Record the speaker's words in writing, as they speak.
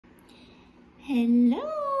Hello!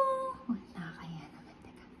 Oh, nakakaya naman.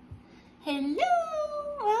 Teka. Hello!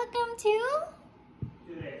 Welcome to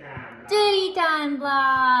Duty Time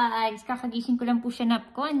Vlogs! Kakagising ko lang po siya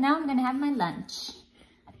nap ko and now I'm gonna have my lunch.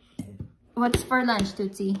 What's for lunch,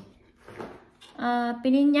 Tootsie?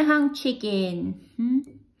 Pininyahang chicken.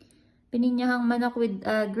 Pininyahang manok with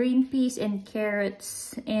green peas and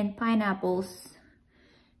carrots and pineapples.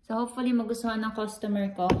 So hopefully magustuhan ng customer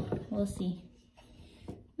ko. We'll see.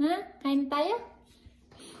 Kain tayo?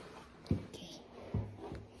 Okay.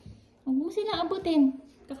 Huwag mo silang abutin.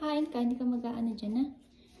 Kakain ka, hindi ka mag-aano dyan, ha?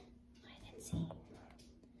 Okay, let's see.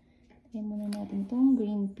 Try muna natin itong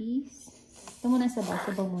green peas. Ito muna sabaw.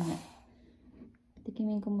 Sabaw muna.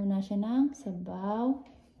 Tikimin ko muna siya ng sabaw.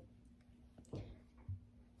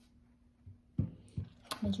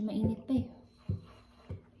 Medyo mainit pa eh.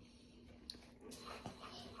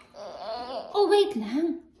 Oh, wait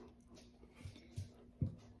lang.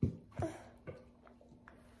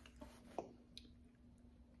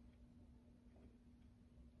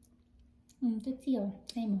 Tootsie, oh.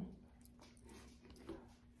 Try mo.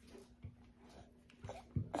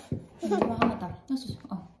 Baka mata. Nasus.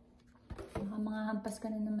 Oh. Baka mga hampas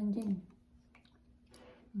ka na naman dyan.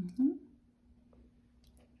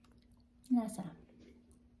 Nasa.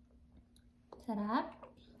 Sarap.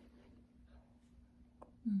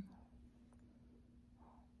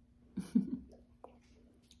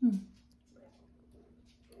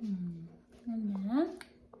 Ano?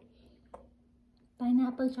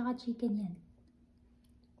 Pineapple tsaka chicken yan.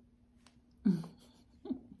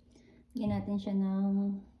 Lagyan natin siya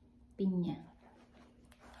ng pinya.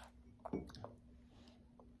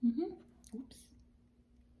 Oops.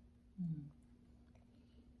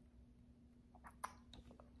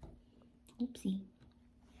 Oopsie.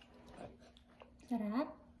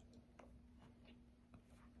 Sarap.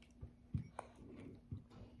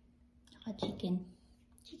 Tsaka chicken.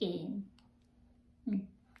 Chicken.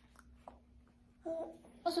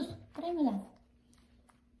 Sus, try mo lang.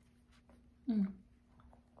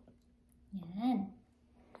 Yan.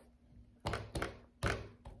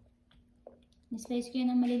 Nislice ko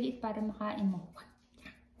yan ng maliliit para makain mo.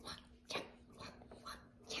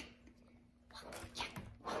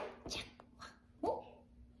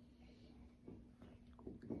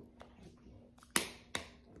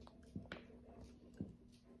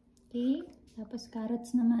 Okay, tapos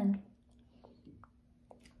carrots naman.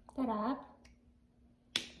 Sarap.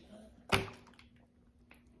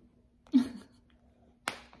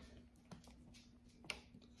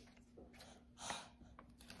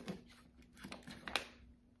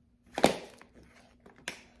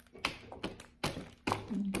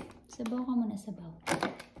 Sabaw ka muna, sabaw.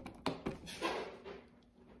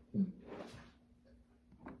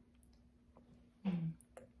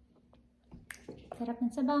 Sarap ng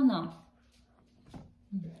sabaw, no?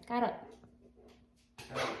 Carrot.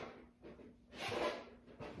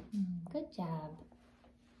 Good job.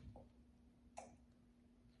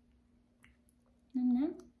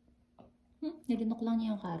 Nam-nam. Nilinok lang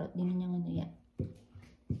niya yung carrot. Di na niya ano yan.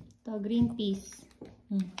 Ito, green peas.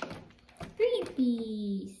 Green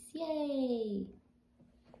peas! Yay!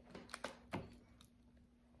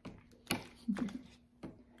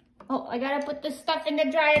 Oh, I gotta put the stuff in the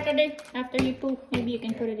dryer today. After you poop, maybe you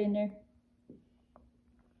can put it in there.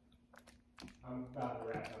 I'm about to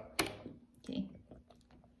wrap up. Okay.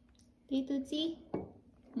 Okay, Tootsie.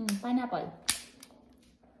 Pineapple.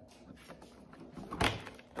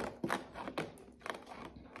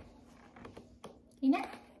 Okay na?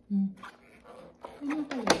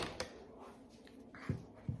 Pineapple.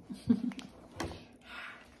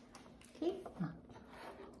 Okay.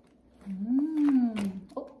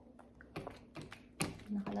 Oh.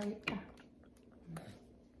 Nakalawit pa.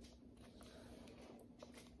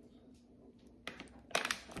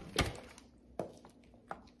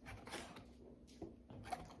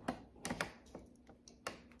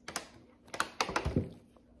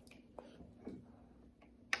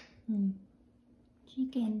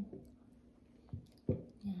 Chicken.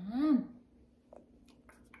 Yum.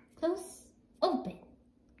 Close, open.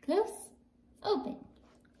 Close, open.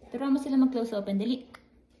 Turuan mo sila mag-close, open. Dali.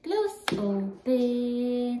 Close,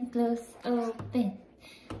 open. Close, open.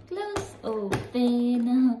 Close, open.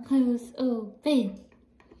 Now, close, open.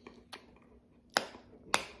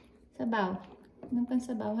 Sabaw. Nam kang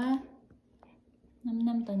sabaw, ha?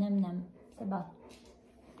 Nam-nam to, nam-nam. Sabaw.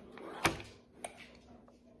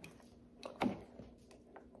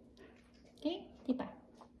 Okay, tipa.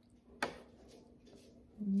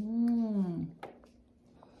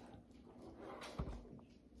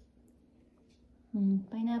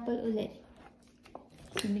 Pineapple ulit.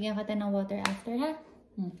 Bibigyan kita ng water after, ha?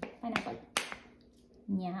 Pineapple.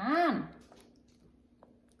 Yum!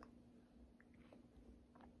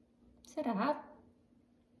 Sarap.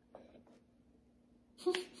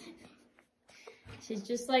 She's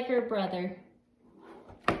just like her brother.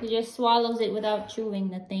 He just swallows it without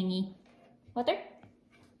chewing the thingy. Water?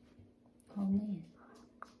 Oh, man.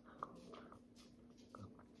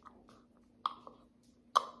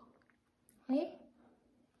 Okay.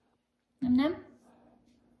 Nam nam.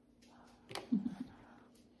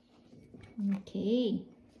 Okay.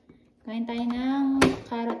 Kain tayo ng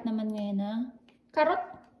carrot naman ngayon, ha? Carrot?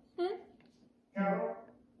 Carrot.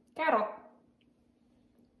 Carrot.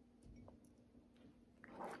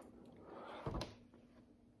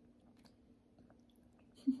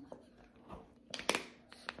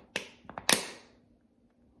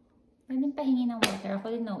 Pwede pahingi ng water.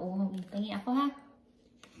 Ako din nauuhaw. Pahingi ako, ha?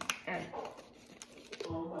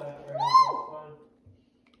 Oh my friend, no fun.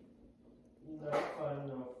 No fun,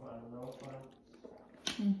 no fun, no fun.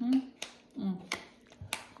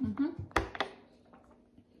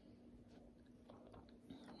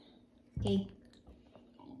 Okay.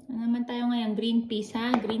 Ano naman tayo ngayon? Green peas,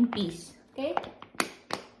 ha? Green peas. Okay?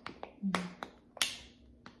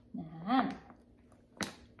 Yan.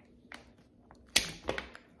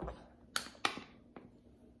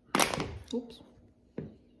 Oops.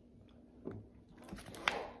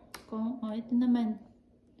 Oh, ito naman.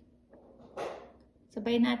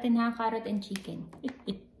 Sabay natin, ha? Carrot and chicken.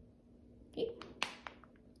 Okay.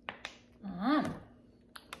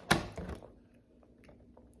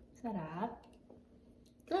 Sarap.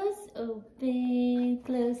 Close, open,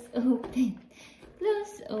 close, open.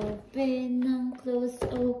 Close, open, close,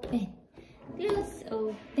 open. Close,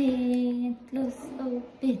 open, close,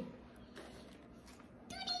 open.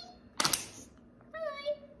 Hi.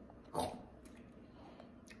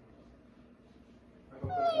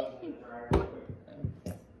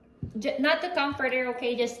 Not the comforter,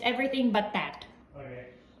 okay? Just everything but that.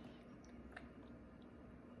 Okay.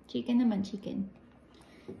 Chicken naman, chicken.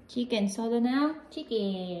 Chicken. Solo now?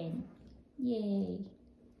 Chicken. Yay.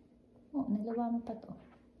 Oh, nalawa mo pa to.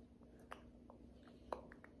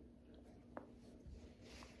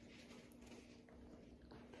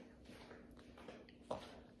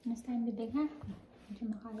 Mas tayong bibig, ha? Medyo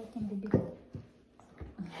makalat yung bibig.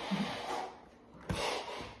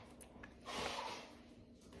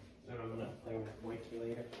 So I'm gonna wait till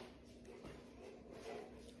later.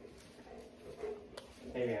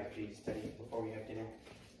 Maybe after you study before we have dinner.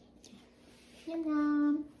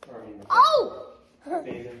 Yum. Or in the Oh! Does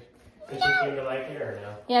she seem to like it or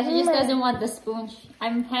no? Yeah, she just doesn't want the spoon.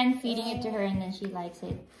 I'm hand feeding it to her and then she likes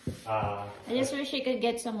it. I just wish she could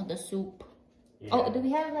get some of the soup. Yeah. Oh, do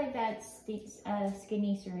we have like that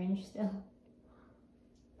skinny syringe still?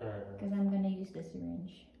 Because I'm gonna use the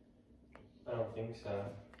syringe. I don't think so.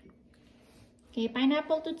 Okay,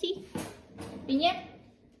 pineapple tootsie. Pinya?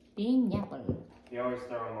 Pineapple. You always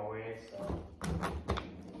throw them away, so.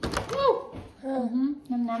 Woo!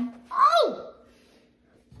 Num num. Oh!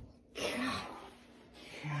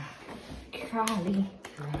 Crowley.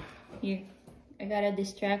 Here, I gotta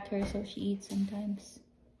distract her so she eats sometimes.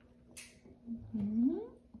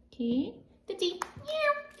 Okay. Tootsie.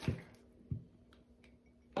 Meow.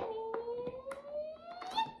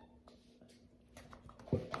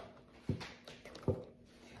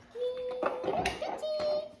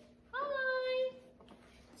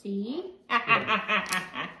 See? I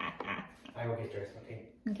will get dressed, okay?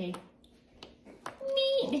 Okay. Me.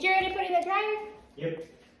 Did you already put it in the dryer? Yep.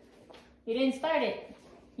 You didn't start it.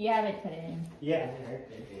 You haven't put it in. Yeah.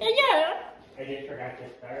 Yeah. I just forgot to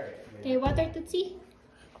start it. Okay, water Tootsie.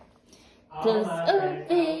 Oh, Close my open.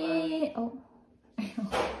 friend. Oh.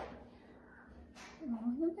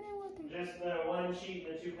 Oh, look at that water. Just the one sheet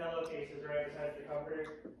and the two pillowcases right beside the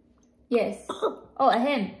comforter. Yes. Oh,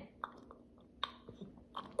 ahem.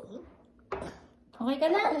 Okay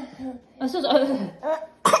ka na? Oh, sus.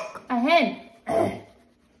 Ahem.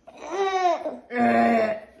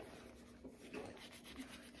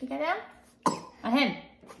 Okay ka na? Ahem.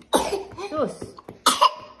 Sus.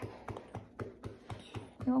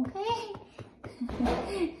 Okay.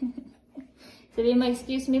 Sabi mo,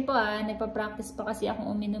 excuse me po nagpa-practice pa kasi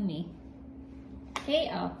akong uminom eh.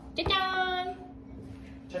 Okay, oh. Tachan!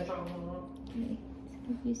 Cha-chong. Okay, let's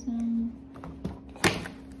give you some.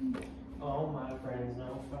 Oh, my friends,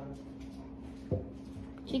 no fun.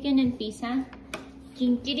 Chicken and peas, ha?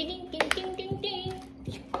 Ding, ding, ding, ding, ding, ding, ding.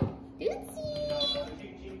 Tootsie!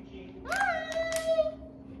 Hi!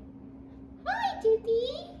 Hi,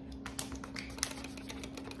 Tootsie!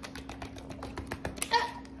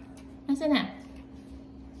 Ah! Nasaan na?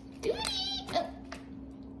 Tootsie! Oh.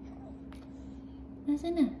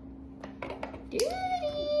 Nasaan na? Tootsie!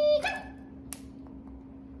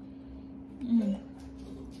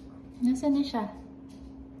 Nasaan na siya?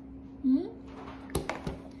 Hmm?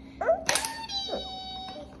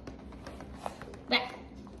 Back.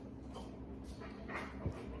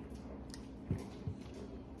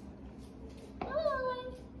 Hi.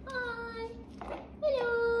 Hi. Hello.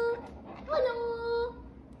 Hello.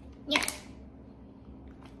 Yeah.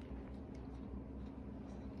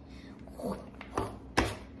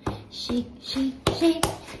 Shake, shake, shake.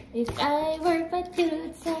 If I were but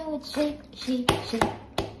dudes, I would shake, shake, shake.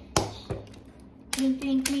 Clink,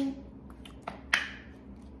 clink, clink.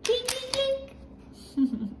 Clink, clink, clink.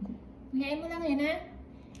 Ngayon mo lang yan, ha?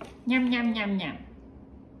 Nyam, nyam, nyam, nyam.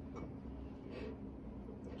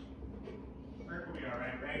 Bert will be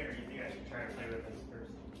alright, right? Or do you think I should try and play with this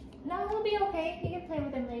first? No, he'll be okay. You can play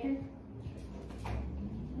with him later.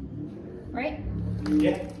 Right?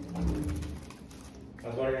 Yeah. I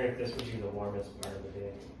was wondering if this would be the warmest part of the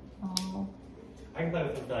day. Oh, I can play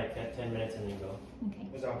with him for like 10 minutes and then go. okay.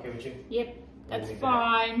 Is that okay with you? Yep, that's We'll do that.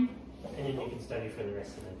 fine. And then you can study for the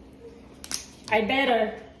rest of the I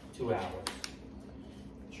better. 2 hours.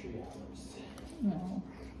 3 hours. No.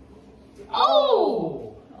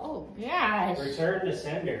 Oh! Oh, gosh. Return to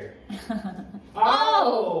sender.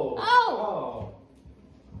 Oh! Oh!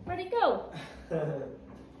 Where'd it go?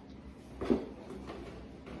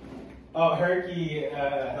 Oh, Herky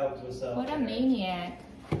helped himself. What a maniac.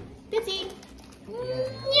 Dizzy.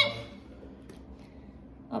 Yeah.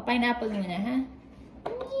 Oh, pineapple muna, ha?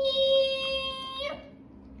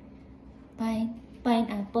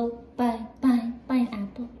 Pineapple,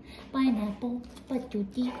 pineapple, pineapple,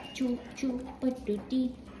 patootie, choo, choo,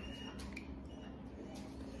 patootie.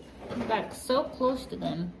 Back so close to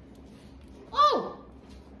them. Oh!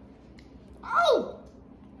 Oh!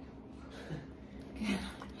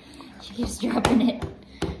 She keeps dropping it.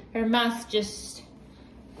 Her mouth's just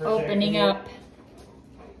opening up.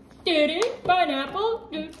 Doo-doo, pineapple,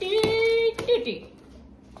 doo-doo, doo-doo.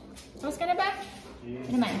 Tapos ka na ba?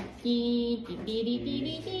 Ano naman?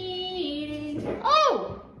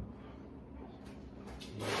 Oh!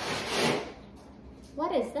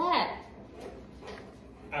 What is that?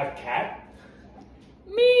 A cat?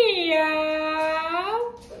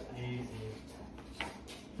 Meow! Easy.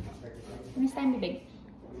 Kamusta ang bibig?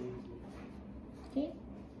 Okay?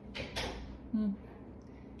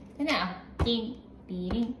 Ito na ah. Ding,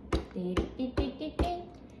 ding, ding, ding, ding, ding, ding,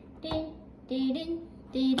 ding, ding, ding,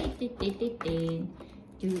 ding, ding, ding, ding, ding.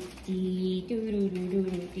 Doo-dee,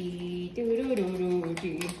 doo-doo-doo-doo-dee,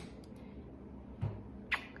 doo-doo-doo-doo-dee.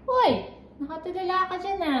 Hoy! Nakatulala ka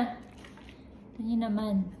dyan ah. Ito niyo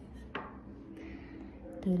naman.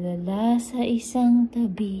 Tulala sa isang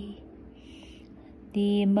tabi,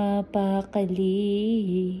 di mapakali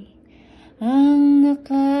ang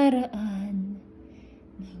nakaraan,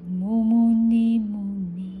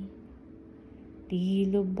 nagmumuni-muni, di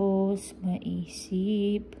lubos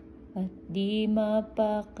maisip at di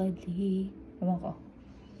mapakali. Ewan ko.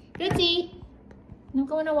 Tootsie! Inom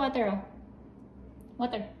ka muna water, oh.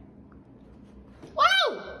 Water. Wow!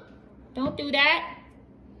 Don't do that!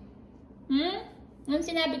 Anong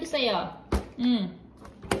sinabi ko sa'yo?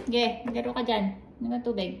 Okay, laro ka dyan. Ano ka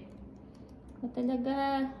tubig? Ako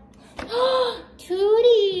talaga.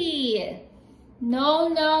 Tootie! No,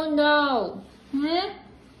 no, no.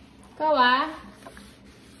 Ikaw ah.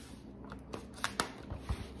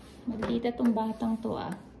 Maldita tong batang to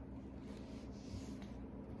ah.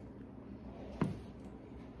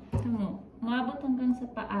 Ito mo, umabot hanggang sa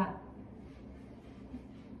paa.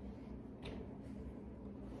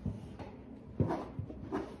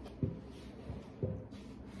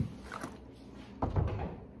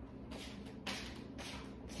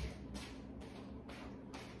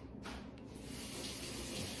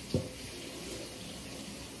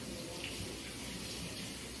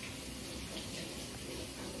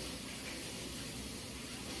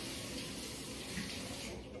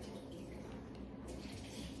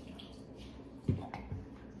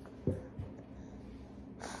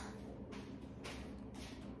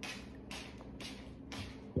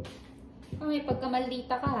 Ay,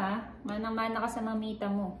 pagkamaldita ka ha. Manang-mana ka sa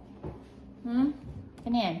mamita mo. Ano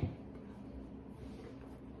yan?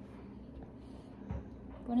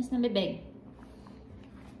 Punas ng bibig.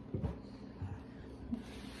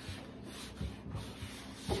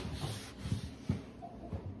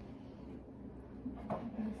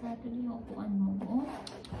 Nasa tuloy yung upuan mo. Oh.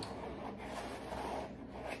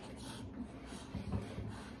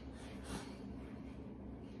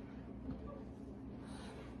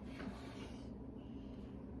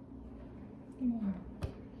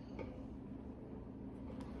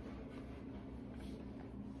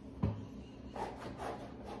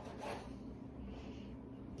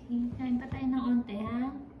 Okay, kain pa tayo ng onte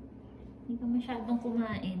ha. Hindi ka masyadong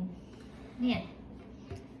kumain. Ayan.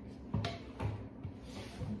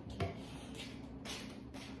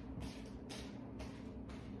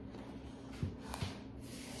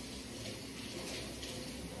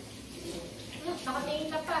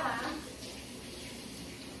 Nakatingin ka pa, ha?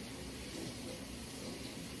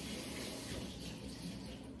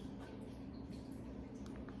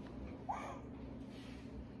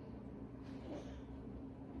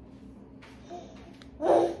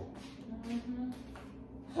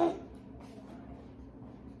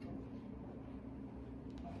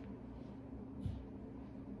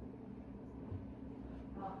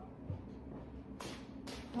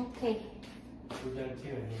 Okay. We've done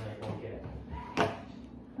two and he might won't get it.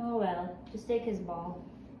 Oh well, just take his ball.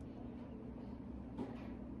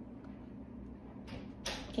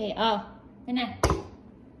 Okay, oh. Yan na.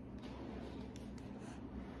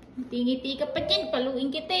 Ngiti-ngiti ka pa dyan.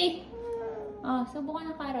 Paluin kita eh. Oh,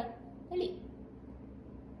 subukan ng carrot. Dali.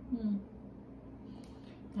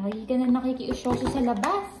 Lagi ka na nakikiusyoso sa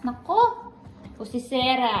labas. Nako. O si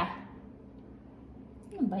Sarah.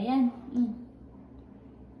 Ano ba yan?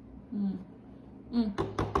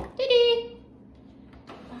 Tidi!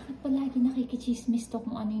 Bakit palagi nakikichismis to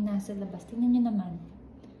kung ano yung nasa labas? Tingnan nyo naman.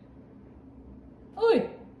 Uy!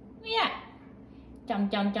 Muya! Cham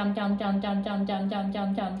cham cham cham cham cham cham cham cham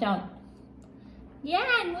cham cham cham.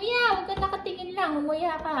 Yan! Muya! Huwag ka nakatingin lang.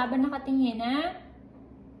 Umuya ka habang nakatingin, ha?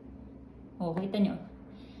 O, kita nyo.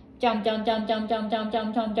 Cham cham cham cham cham cham cham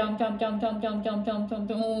cham cham cham cham cham cham cham cham cham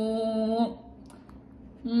cham.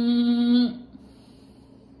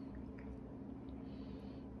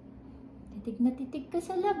 Titig na titig ka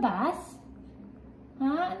sa labas?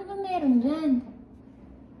 Ha? Ano ba meron dyan?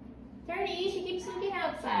 Sorry, she keeps looking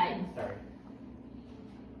outside. Sorry.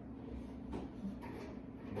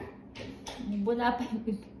 Wala pa yung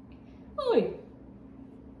bibig. Uy!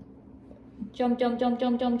 Chom, chom, chom,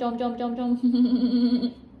 chom, chom, chom, chom, chom, chom.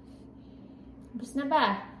 Bus na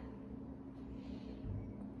ba?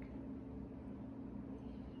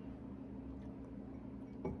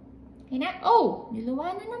 Hina? Oh!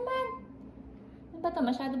 Niluwa na naman. Ano ba ito?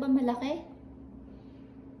 Masyado ba malaki?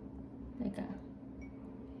 Teka.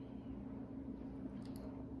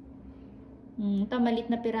 Ito,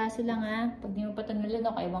 malit na piraso lang, ha. Pag di mo pa ito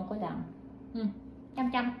nalunok, ewan ko lang.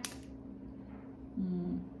 Cham, cham.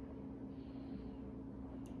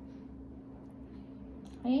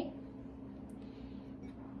 Okay.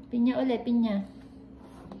 Pinya ulit, pinya.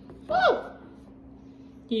 Woo!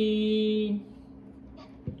 Hi.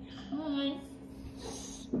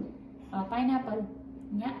 Oh, pineapple.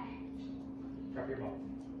 Yeah. Drop your ball.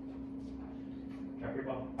 Drop your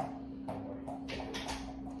ball.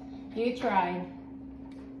 You tried.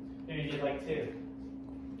 Maybe you'd like two.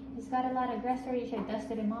 He's got a lot of grass already. You should have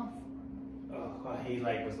dusted him off. Oh, well, he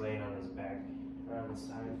like was laying on his back or on the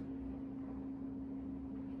side.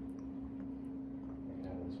 Laying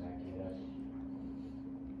on his back, yeah.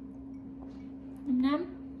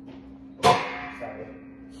 Nam? Sorry.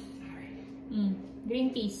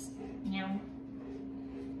 Green peas. Meow.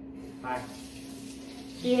 Hi.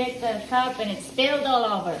 She hit the cup and it spilled all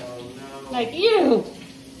over. Oh no. Like you.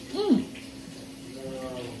 No.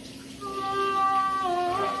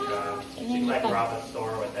 Oh god. And She then like you got- rob a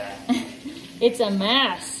store with that. It's a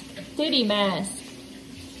mask. Tootie mask.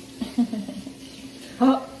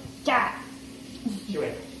 Oh, cha. Chew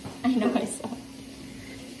it. I know I saw.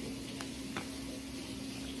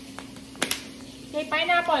 Okay,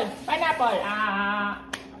 pineapple. Pineapple.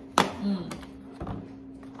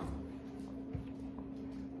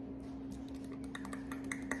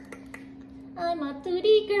 I'm a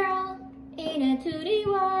tootie girl in a tootie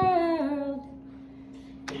world.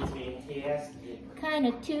 He's being hasty.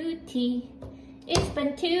 Kinda tootie. It's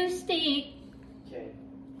been too steep. Okay.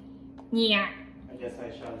 Yeah. I guess I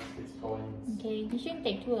shall get going. Okay, you shouldn't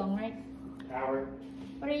take too long, right? Hour.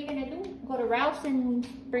 What are you gonna do? Go to Ralph's and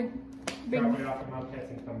bring. Drop it off at Mom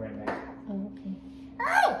Pets and come right back. Oh, okay.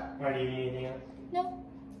 Oh! Why, do you need anything else? No.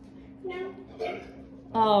 No.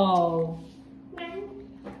 Oh. No.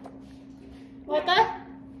 What the?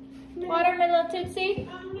 Watermelon Tootsie?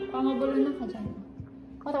 Pangabulo na ka dyan.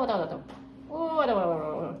 What?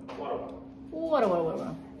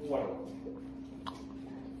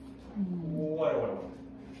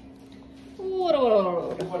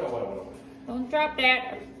 Don't drop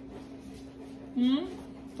that.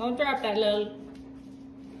 Don't drop that little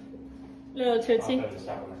Tootsie.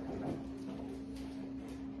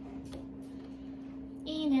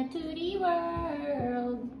 In a tootie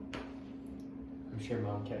world. I'm sure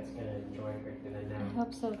Mom Cat's gonna enjoy drinking it I now.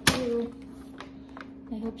 hope so too.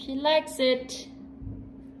 I hope she likes it.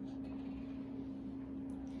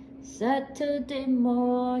 Saturday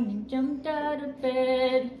morning, jumped out of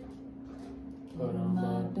bed. Put on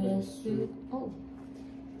My best suit. Oh.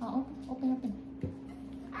 Oh, open.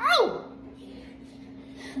 Ow!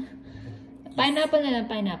 Pineapple na lang,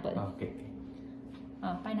 pineapple. Okay.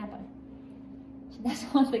 Oh, pineapple. She doesn't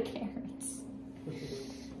want the carrots.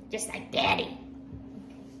 Just like Daddy.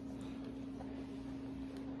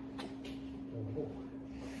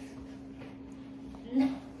 No.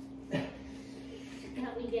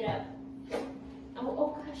 Help me get up.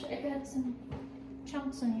 Oh gosh, I got some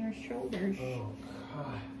chunks on your shoulders. Oh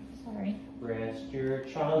God. Sorry. Rest your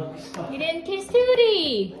chunks. You didn't kiss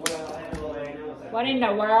Tootie. Well, I know. What in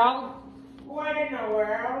the world? What in the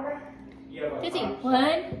world? You have a Tootie, box.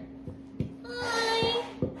 one. Hi.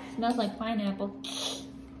 Smells like pineapple.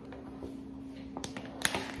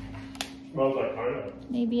 Smells like pineapple.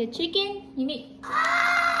 Maybe a chicken? You need.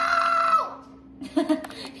 Ow!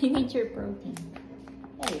 You need your protein.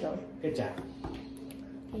 There you go. Good job.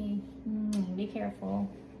 Okay. Be careful.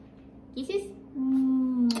 Kisses?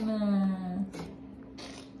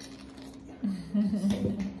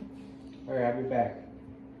 Alright, I'll be back.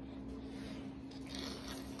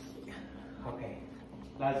 Okay.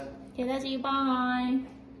 Okay, that's you. Bye.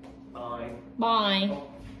 Bye. Bye. Oh,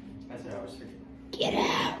 that's what I was thinking. Get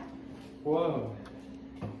out. Whoa.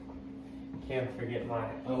 Can't forget my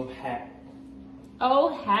hat. Oh,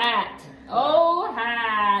 hat. Oh,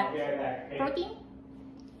 hat. I'll be right back. Okay. Protein?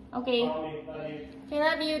 Okay. Follow me, love you. I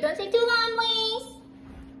love you. Don't say too long, please.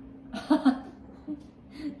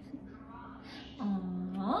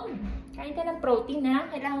 Kain ka ng protein,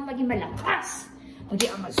 ha? Kailangan maging malakas.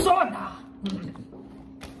 Maging Amazona.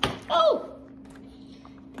 Oh!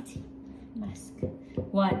 Let's see. Mask.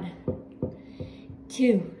 1,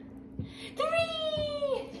 2, 3!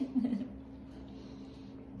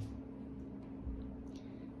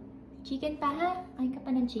 Chicken pa, ha? Kain ka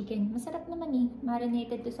pa ng chicken. Masarap naman eh.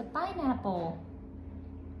 Marinated to sa pineapple.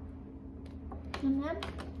 Nam-nam.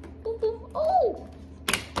 Boom, boom. Oh!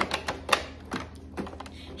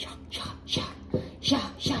 Sha, sha, sha. Sha,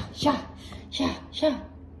 sha, sha. Sha, sha.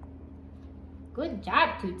 Good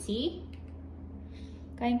job, Tootsie.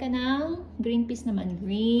 Kain ka ng green peas naman.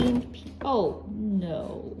 Green peas. Oh,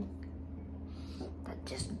 no. That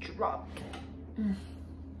just dropped.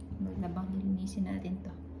 Maglabang nilinisin natin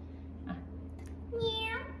to.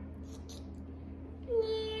 Meow.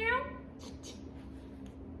 Meow.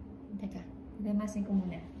 Teka, gamasin ko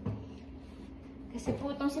muna. Kasi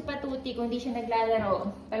po itong si Patuti, kung hindi siya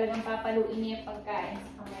naglalaro, talagang papaluin niya yung pagkain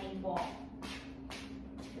sa kamay mo.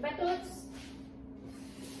 Diba, Toots?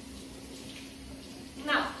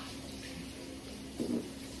 Now,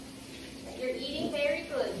 you're eating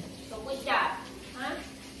very good. So, good job. Huh?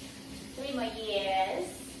 Sabi mo,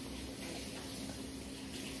 yes.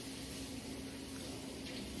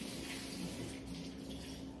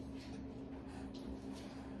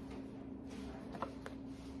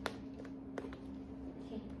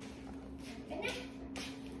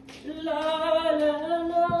 La la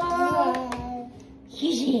la.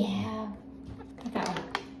 Yeah. Ikaw.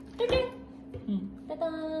 Ta-da. Ta-da.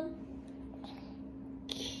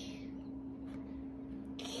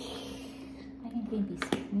 Ayan, green peas.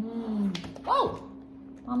 Oh!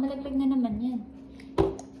 Malaglag na naman yan.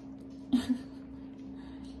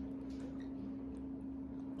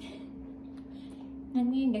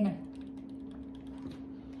 Ano yung ganun?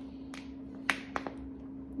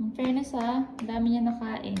 In fairness ha, dami niya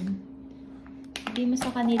nakain. Hindi mo sa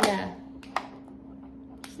kanila.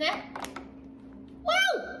 Snap!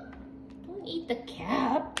 Wow! Don't eat the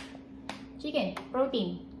cap. Chicken,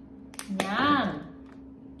 protein. Yum!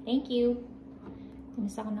 Thank you.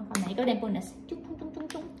 Punas ako ng kamay. Ikaw din punas. Chung chung chung chung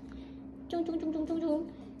chung. Chung chung chung chung chung chung.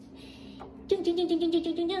 Chung chung chung chung chung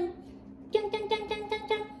chung chung chung. Chung chung chung chung chung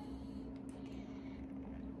chung.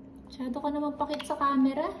 Masyado ka naman pakit sa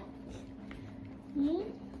camera.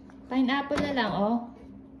 Pineapple na lang, oh.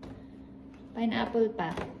 Pineapple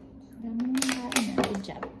pa. Dami naman kain, ha? Good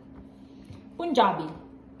job. Punjabi.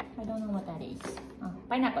 I don't know what that is. Oh,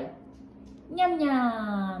 pineapple. Nyam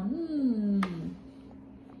nyam.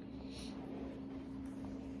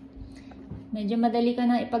 Medyo madali ka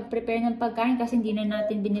na ipag-prepare ng pagkain kasi hindi na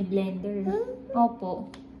natin biniblender. Opo.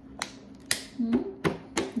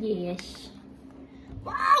 Yes.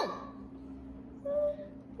 Wow!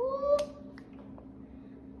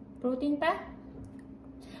 Protein pa?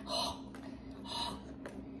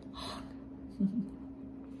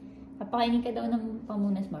 Papakainin ka daw ng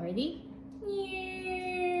pamunas mo. Ready?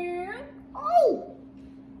 Oh!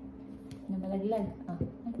 Namalaglag. Oh,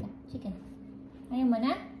 ito. Chicken. Ayaw mo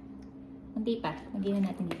na? Kunti pa. Lagyan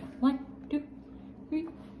na natin dito. 1, 2, 3,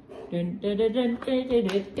 Let's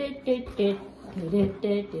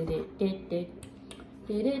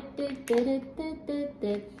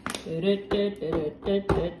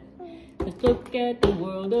look at the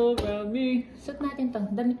world around me. Suot natin to.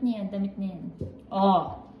 Damit na yan, damit na yan.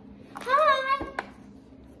 Oh! Hi!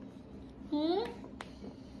 Hmm?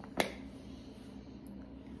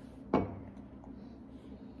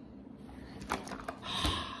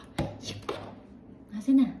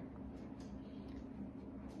 Nasaan na?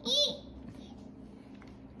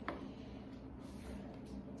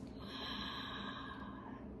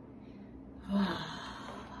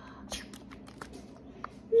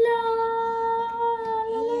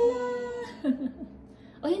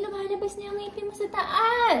 Oy, lumalabas na yung ngipin mo sa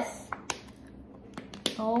taas.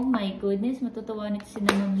 Oh my goodness, matutuwa nito si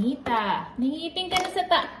Namamita. May ngipin ka na sa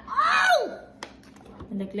taas. Ow!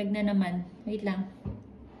 Nalaglag na naman. Wait lang.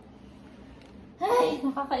 Ay,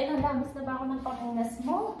 nakakailang lamas na ba ako ng pangunas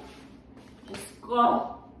mo? Diyos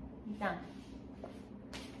ko. Wait lang.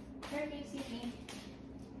 Perfect, Sydney.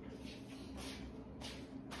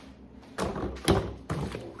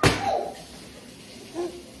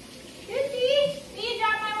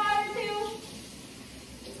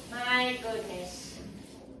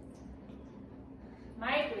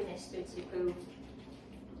 My goodness, Tootsie Poo.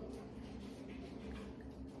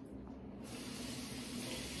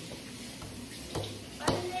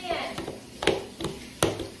 Ano na yan?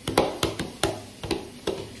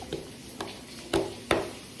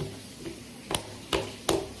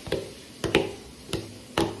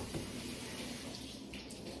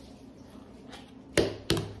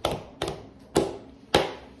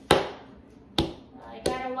 I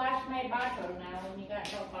gotta wash my bottle now when you got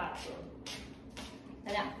no bottle.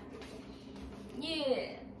 Hala.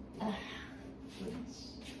 Yeah.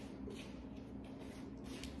 Goodness.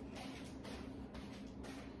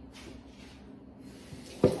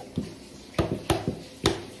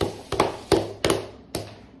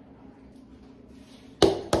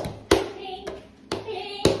 Clean,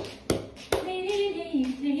 clean, clean,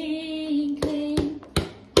 clean, clean.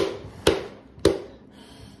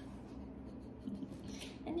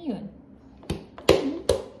 Ano yun?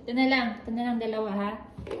 Ito na lang dalawa ha.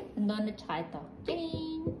 Ang donut tsaka ito.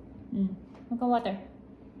 Ching! Magka water.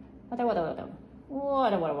 Water.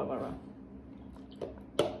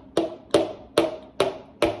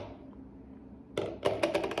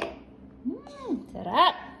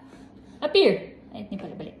 Sarap! Up here! Ay, hindi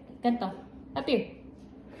pala balik. Ganto. Up here.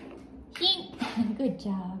 Ching! Good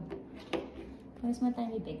job. Where's my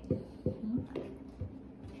tiny big?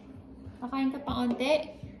 Kakain ka pa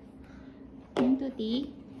onte.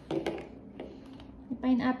 Tuti. May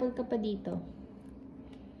pineapple ka pa dito.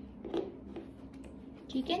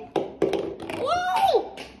 Chicken?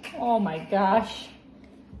 Woo! Oh my gosh.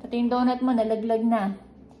 Pati yung donut mo nalaglag na.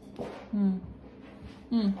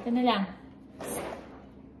 Ito na lang.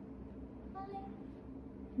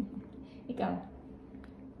 Ikaw.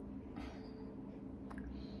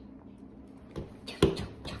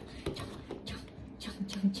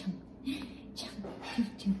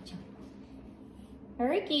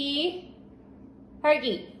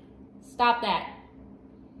 Herky, stop that.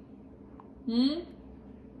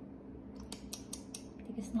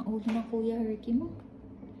 Tigas na ulo ng Kuya Herky mo.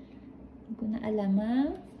 Hindi ko na alam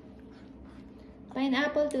ha.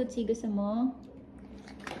 Pineapple, Tootsie, gusto mo?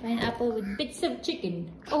 Pineapple with bits of chicken.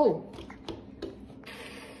 Oh!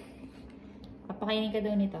 Papakainin ka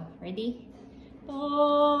daw nito. Ready?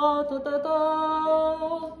 Ta ta ta ta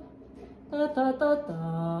ta ta ta ta.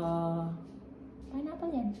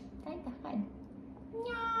 Pineapple yan. Kain ka, kain.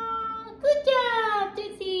 Good job,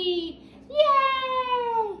 Tootsie!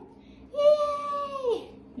 Yay!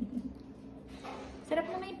 Yay! Sarap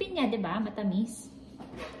na may pinya, diba? Matamis.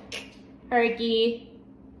 Herky.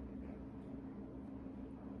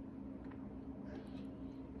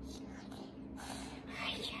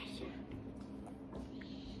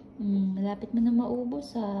 Malapit mo na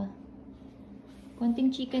maubos ha.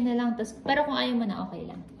 Konting chicken na lang. Pero kung ayaw mo na, okay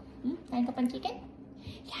lang. Kain ka pang chicken?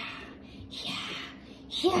 Yeah! Yeah!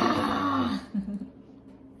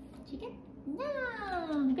 Chicken?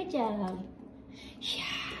 No! Good job!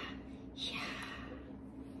 Yeah!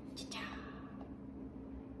 Cha-cha!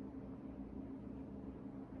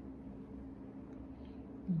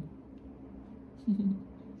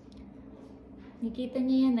 Nakita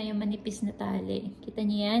niyo yan na yung manipis na tali. Kita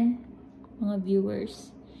niyo yan? Mga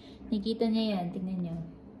viewers. Nakita niyo yan. Tingnan niyo.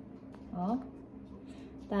 Oh.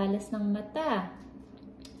 Talas ng mata.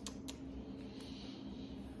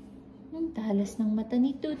 Ang talas ng mata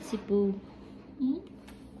ni Tootsie Poo.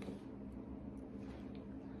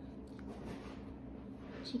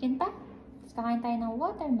 Chicken pa? Tapos kakain tayo ng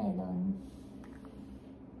watermelon.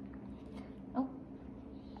 Oh.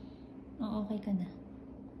 Oh, okay ka na.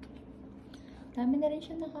 Dami na rin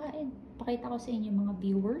siya nakain. Pakita ko sa inyo mga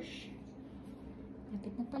viewers.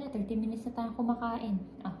 Lapit na pala. 30 minutes na tayo kumakain.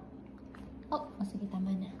 Ah. Oh, sige,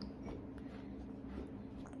 tama na.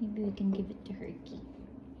 Maybe we can give it to Herky.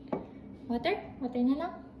 Water? Water na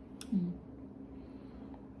lang?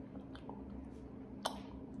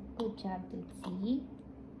 Good job, Tootsie.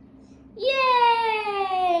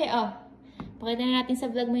 Yay! Oh, pakita na natin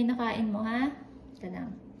sa vlog mo yung nakain mo, ha? Ito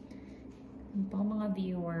lang. Ano pa mga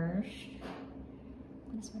viewers?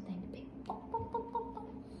 Mas matay na ba?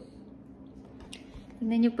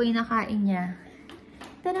 Tignan niyo po yung nakain niya.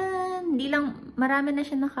 Tadaan! Hindi lang, marami na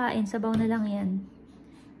siya nakain. Sabaw na lang yan.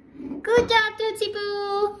 Good job, Tootsie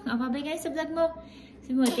Poo! Bye guys sa vlog mo.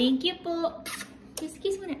 Sabi mo, thank you po.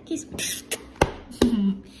 Kiss mo na. Kiss.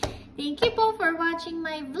 Thank you po for watching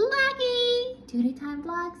my vlogging. Tootie Time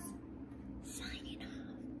Vlogs.